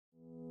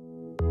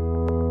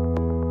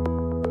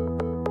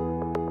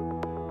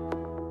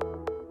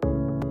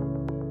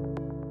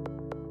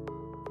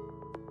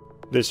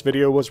This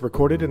video was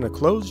recorded in a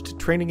closed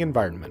training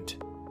environment.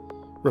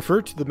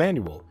 Refer to the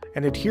manual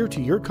and adhere to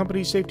your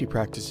company's safety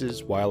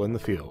practices while in the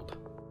field.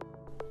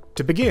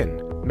 To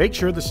begin, make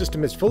sure the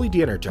system is fully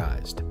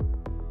de-energized.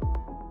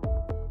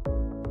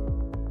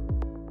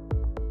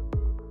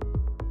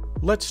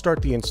 Let's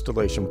start the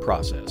installation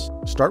process.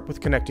 Start with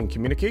connecting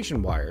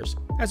communication wires,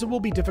 as it will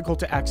be difficult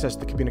to access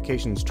the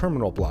communications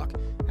terminal block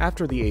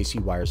after the AC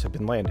wires have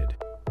been landed.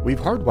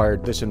 We've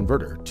hardwired this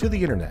inverter to the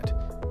internet,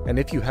 and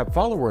if you have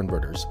follower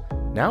inverters,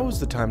 now is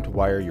the time to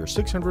wire your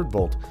 600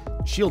 volt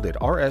shielded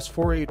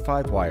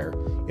RS485 wire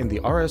in the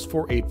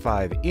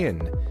RS485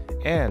 in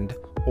and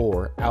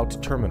or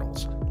out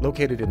terminals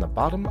located in the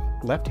bottom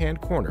left-hand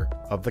corner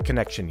of the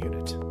connection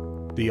unit.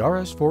 The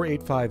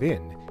RS485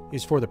 in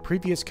is for the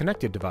previous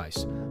connected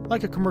device,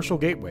 like a commercial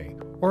gateway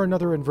or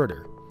another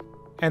inverter,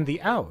 and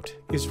the out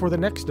is for the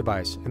next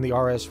device in the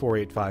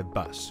RS485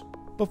 bus.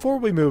 Before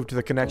we move to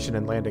the connection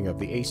and landing of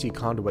the AC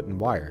conduit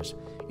and wires,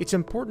 it's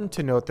important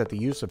to note that the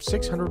use of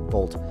 600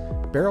 volt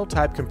barrel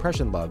type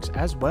compression lugs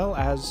as well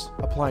as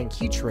applying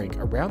heat shrink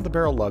around the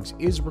barrel lugs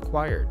is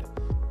required.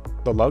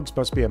 The lugs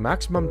must be a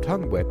maximum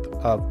tongue width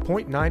of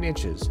 0.9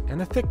 inches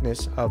and a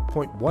thickness of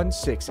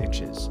 0.16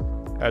 inches,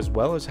 as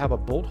well as have a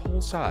bolt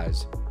hole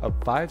size of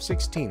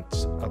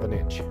 5/16 of an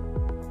inch.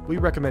 We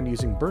recommend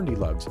using Burndy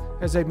lugs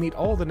as they meet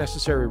all the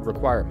necessary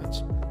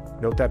requirements.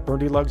 Note that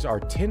Burndy lugs are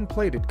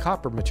tin-plated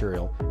copper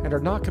material and are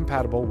not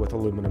compatible with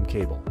aluminum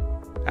cable.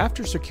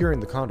 After securing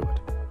the conduit,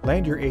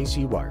 land your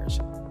AC wires.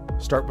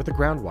 Start with the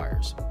ground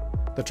wires.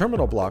 The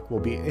terminal block will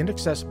be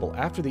inaccessible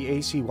after the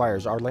AC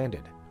wires are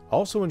landed.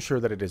 Also ensure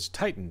that it is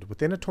tightened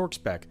within a torque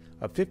spec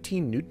of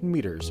 15 Newton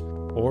meters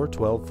or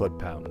 12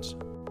 foot-pounds.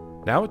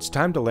 Now it's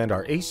time to land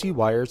our AC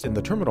wires in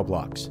the terminal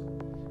blocks.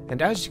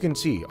 And as you can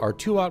see, our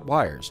 2-aught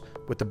wires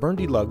with the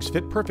Burndy lugs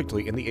fit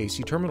perfectly in the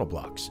AC terminal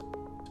blocks.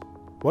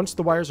 Once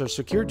the wires are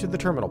secured to the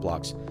terminal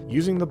blocks,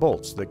 using the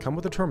bolts that come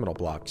with the terminal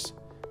blocks,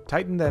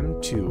 tighten them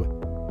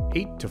to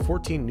 8 to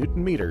 14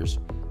 Newton meters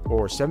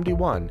or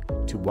 71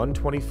 to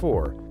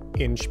 124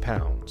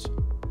 inch-pounds.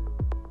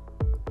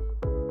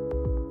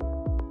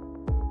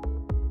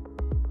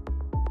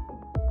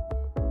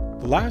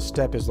 The last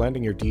step is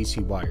landing your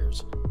DC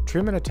wires.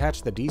 Trim and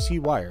attach the DC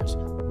wires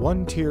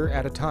one tier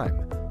at a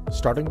time,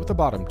 starting with the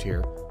bottom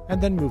tier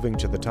and then moving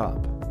to the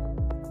top.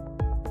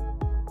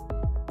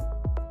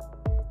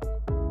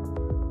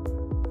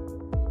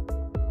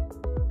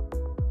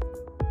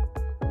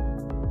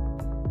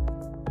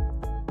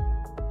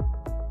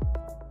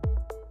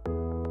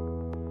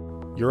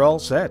 You're all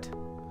set.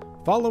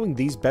 Following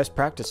these best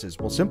practices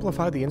will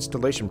simplify the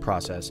installation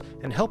process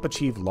and help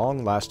achieve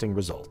long-lasting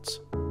results.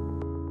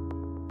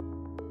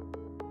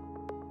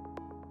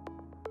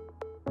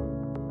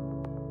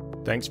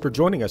 Thanks for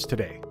joining us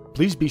today.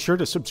 Please be sure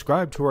to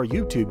subscribe to our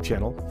YouTube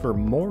channel for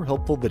more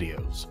helpful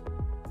videos.